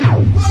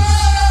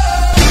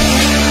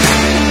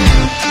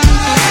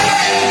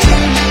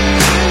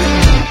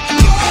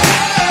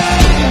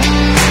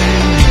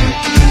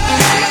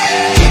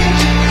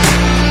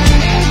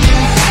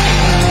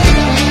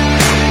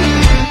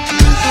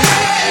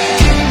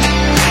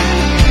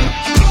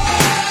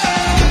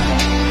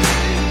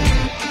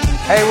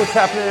Hey, what's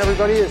happening,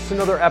 everybody? It's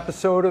another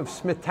episode of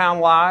Smithtown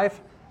Live,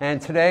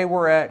 and today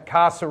we're at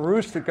Casa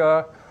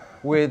Rustica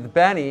with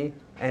Benny,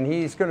 and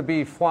he's going to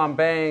be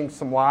flambeing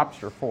some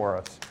lobster for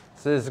us.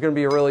 So this is going to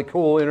be a really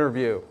cool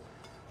interview.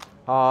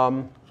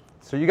 So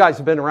you guys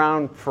have been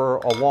around for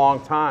a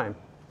long time.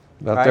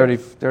 About right?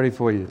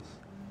 34 years.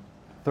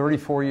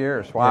 34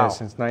 years, wow. Yeah,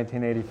 since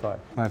 1985.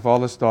 My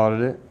father started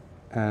it,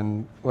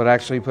 and what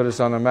actually put us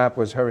on the map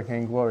was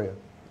Hurricane Gloria.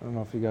 I don't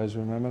know if you guys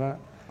remember that.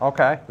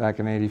 Okay. Back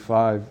in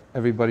 85,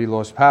 everybody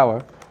lost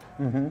power,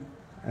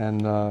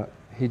 and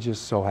he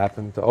just so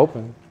happened to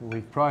open a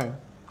week prior,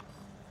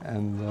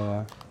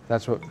 and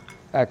that's what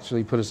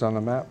actually put us on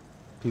the map.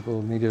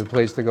 People needed a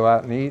place to go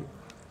out and eat.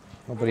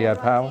 Nobody had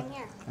power,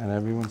 and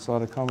everyone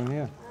started coming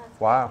here.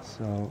 Wow.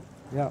 So,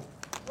 yeah.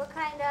 What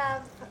kind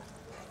of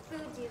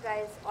food do you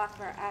guys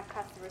offer at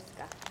Casa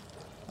Rustica?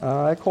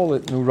 I call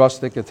it New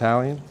Rustic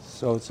Italian,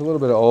 so it's a little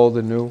bit of old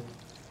and new.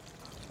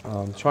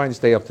 Trying to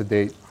stay up to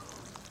date.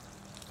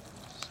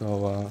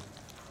 So,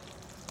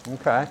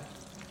 Okay.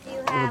 Do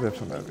you have bit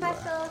from weekly everywhere.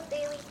 specials,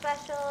 daily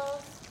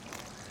specials?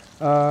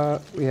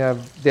 we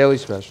have daily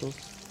specials.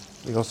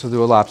 We also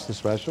do a lobster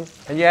special.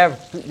 And you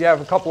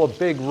have a couple of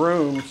big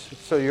rooms,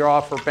 so you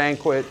offer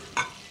banquet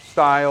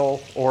style,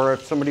 or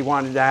if somebody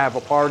wanted to have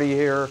a party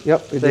here,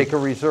 Yep, we they do.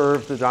 could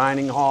reserve the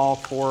dining hall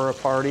for a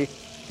party.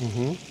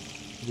 We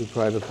do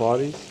private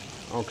parties.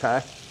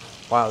 Okay.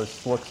 Wow,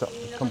 this looks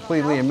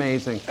completely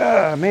amazing.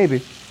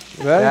 Maybe.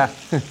 You ready? Yeah.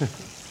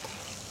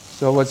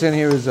 So what's in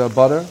here is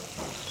butter,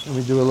 and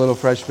we do a little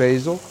fresh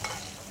basil.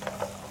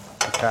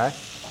 Okay.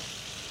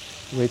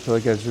 Wait till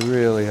it gets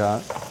really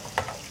hot.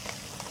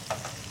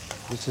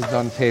 This is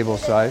done table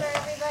side. For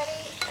everybody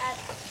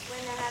when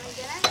they're having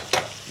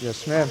dinner?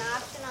 Yes, ma'am. An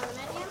option on the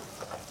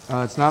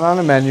menu? It's not on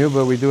the menu,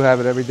 but we do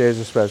have it every day as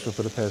a special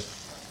for the past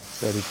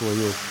 34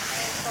 years.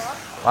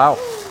 Wow.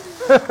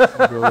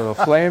 Do a little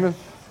flaming.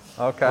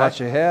 Okay. Watch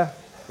your hair.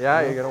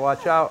 Yeah, you got to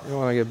watch out. You don't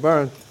want to get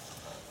burned.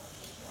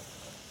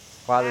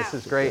 Wow, this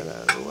is great. Get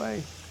out of the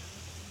way.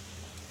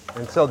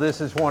 And so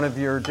this is one of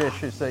your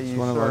dishes that you It's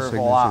one of our serve a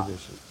signature lot.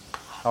 dishes.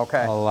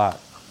 Okay. A lot.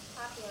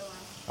 Popular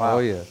one. Wow. Oh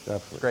yeah,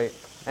 definitely. Great.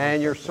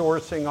 And you're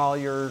sourcing all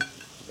your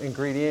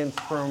ingredients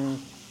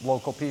from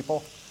local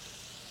people?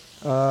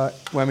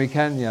 When we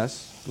can,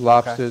 yes.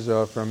 Lobsters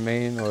are from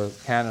Maine or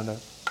Canada,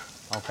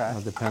 Okay.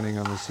 depending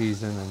on the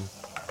season and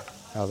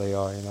how they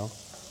are, you know.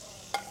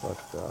 But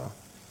So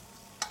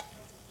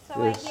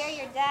I This hear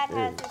your dad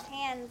has his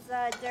hands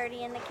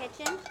dirty in the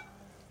kitchen.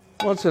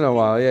 once in a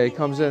while, yeah, he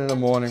comes in the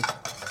morning.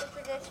 The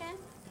tradition.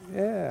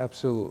 Yeah,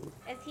 absolutely.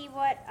 Is he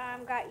what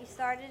got you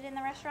started in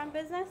the restaurant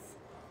business?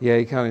 Yeah,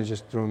 he kind of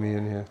just threw me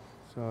in here.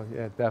 So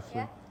yeah,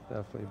 definitely,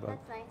 definitely. But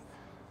That's nice.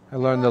 I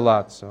learned a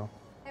lot, so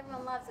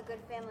Everyone loves a good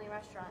family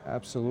restaurant.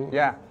 absolutely.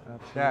 Yeah.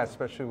 Absolutely. Yeah,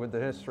 especially with the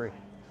history,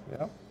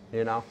 Yeah.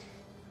 you know.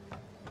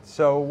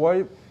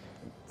 So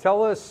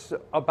tell us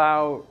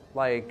about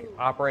like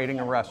operating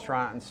a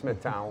restaurant in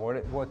Smithtown. What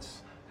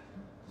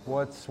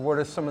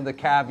are some of the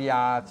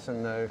caveats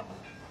and the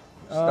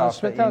stuff that you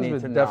Smithtown's need to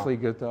been know? definitely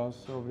good to us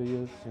over the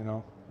years. You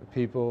know, the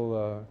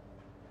people.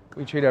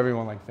 We treat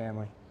everyone like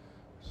family.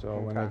 So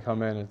when they Okay.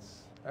 come in,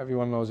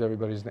 everyone knows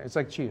everybody's name. It's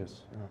like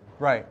Cheers. You know.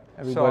 Right.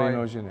 Everybody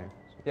knows your name.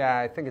 Yeah,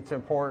 I think it's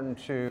important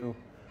to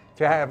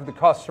have the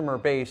customer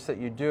base that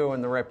you do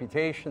and the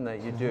reputation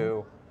that you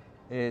do.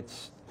 Yeah, you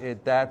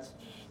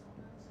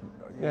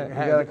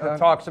It gotta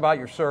talks about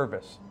your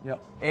service Yep.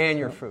 and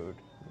your food.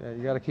 Yeah,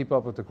 you got to keep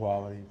up with the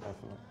quality,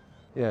 definitely.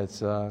 Yeah, it's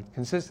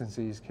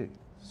consistency is key.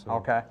 So,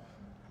 Okay.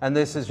 And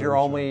this is your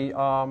only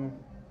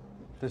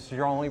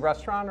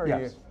restaurant, or Yes.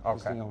 you? It's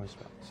Okay. the only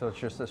spot. So it's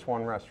just this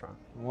one restaurant.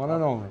 One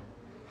and only.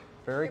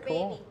 Very Your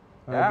cool. baby.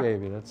 My Yeah.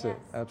 baby. That's it.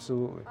 Yes.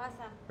 Absolutely.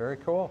 Awesome. Very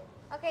cool.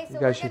 Okay, so You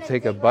we're guys should gonna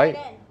take a dig bite.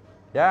 Right in.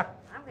 Yeah.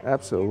 I'm gonna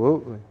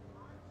Absolutely.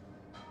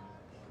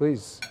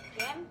 Please. dig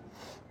in. Jim?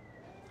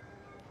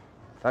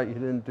 Thought you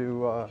didn't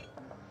do.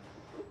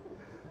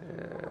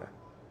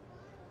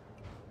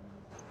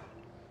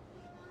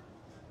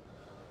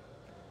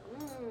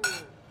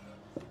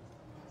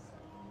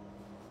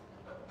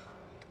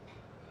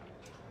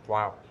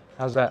 Wow.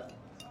 How's that?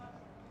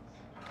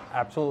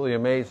 Absolutely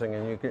amazing,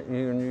 and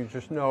you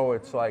just know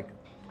it's like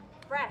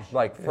Fresh.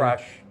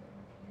 fresh.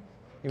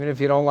 Even if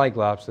you don't like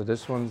lobster,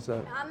 this one's.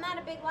 I'm not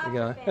a big lobster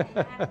Yeah. fan,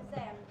 I have to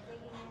say. I'm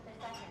digging in for a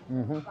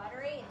second.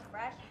 Buttery, it's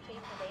fresh, taste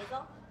the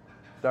basil.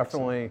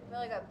 Definitely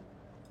Really good.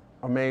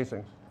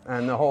 amazing,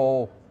 and the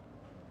whole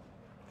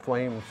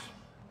flames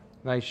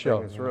Nice show.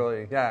 thing is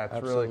really it's really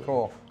Absolutely.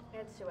 cool.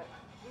 Adds to it.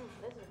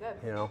 This is good.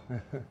 You know.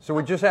 So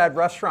we just had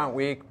Restaurant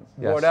Week.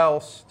 Yes. What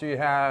else do you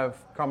have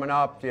coming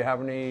up? Do you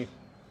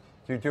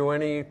do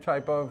any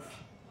type of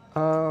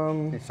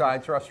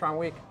besides Restaurant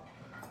Week?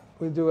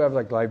 We do have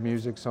like live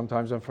music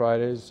sometimes on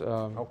Fridays.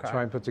 Okay.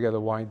 Try and put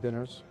together wine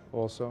dinners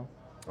also.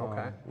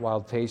 Okay.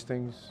 Wild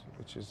tastings,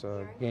 which is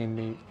game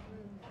meat,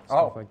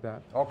 Oh, stuff like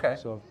that. okay.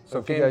 So So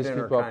if you game guys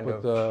dinner keep up kind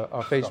with of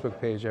our Facebook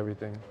page,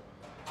 everything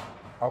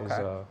Okay.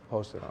 is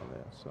posted on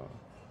there. So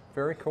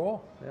Very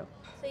cool. yeah.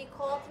 So you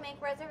call to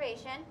make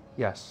reservation.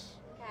 Yes.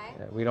 Okay.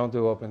 Yeah, we don't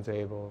do open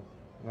table.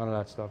 None of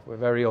that stuff. We're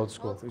very old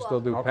school. Old We school. still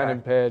do pen Okay.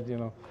 and pad,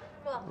 Cool.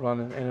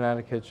 running in and out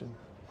of the kitchen.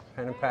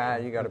 Pen and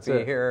pad, you got to That's be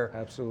it. here.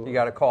 Absolutely. You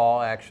got to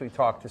call, actually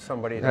talk to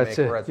somebody to That's make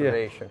it, a yeah.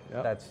 reservation.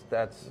 Yep.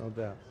 That's. No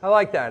doubt. I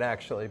like that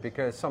actually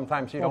because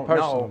sometimes you More don't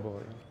know.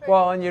 personable.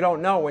 Well, and you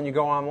don't know when you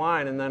go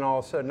online, and then all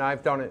of a sudden,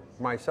 I've done it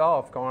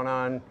myself, going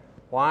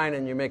online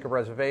and you make a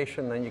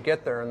reservation, then you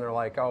get there and they're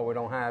like, "Oh, we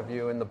don't have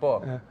you in the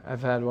book." Yeah,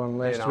 I've had one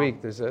last know.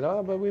 week. They said,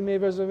 "Oh, but we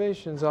made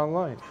reservations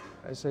online."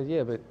 I said,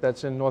 "Yeah, but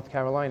that's in North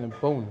Carolina."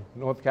 Boom,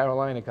 North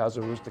Carolina,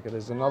 Casa Rustica.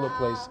 There's another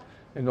place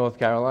in North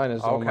Carolina.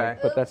 So I'm Okay.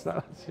 like, but that's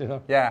not,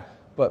 Yeah.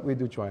 But we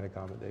do try and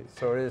accommodate.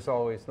 So it is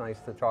always nice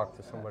to talk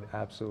to somebody.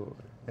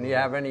 Absolutely. And do you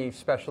have any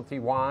specialty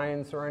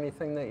wines or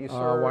anything that you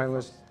serve? Wine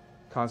list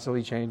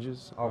constantly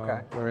changes.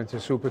 Okay. We're into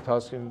Super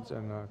Tuscans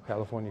and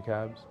California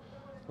Cabs.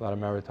 A lot of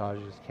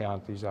Meritages,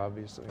 Chiantis,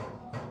 obviously,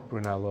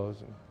 Brunellos.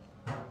 And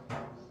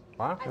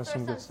Wow. I That's saw some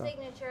some good stuff.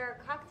 signature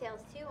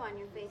cocktails too on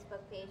your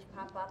Facebook page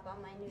pop up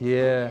on my news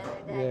yeah, the other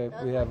day. yeah,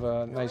 Those we have a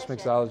look nice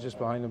delicious. mixologist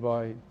behind the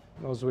bar. He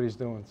knows what he's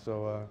doing,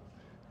 so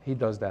he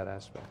does that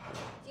aspect.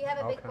 Do you have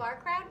a big Okay. bar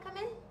crowd come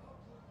in?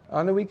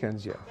 On the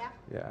weekends, yeah. Yeah.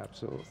 Yeah,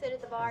 absolutely. Sit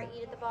at the bar,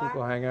 eat at the bar.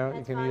 People hang out.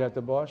 That's You can fun. eat at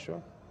the bar,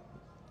 sure.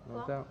 No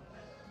Cool. doubt.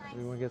 Nice.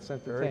 Everyone gets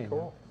entertained. Very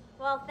cool.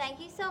 Well, thank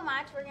you so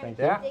much. We're going Thank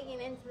to you. keep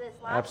digging into this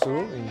lobster.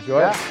 Absolutely. Enjoy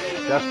Yeah, it.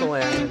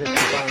 definitely. I'm gonna get you on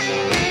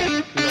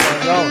there. Keep on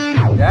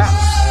going. Yeah.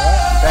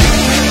 Thank you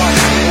very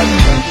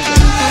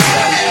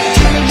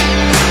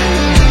much.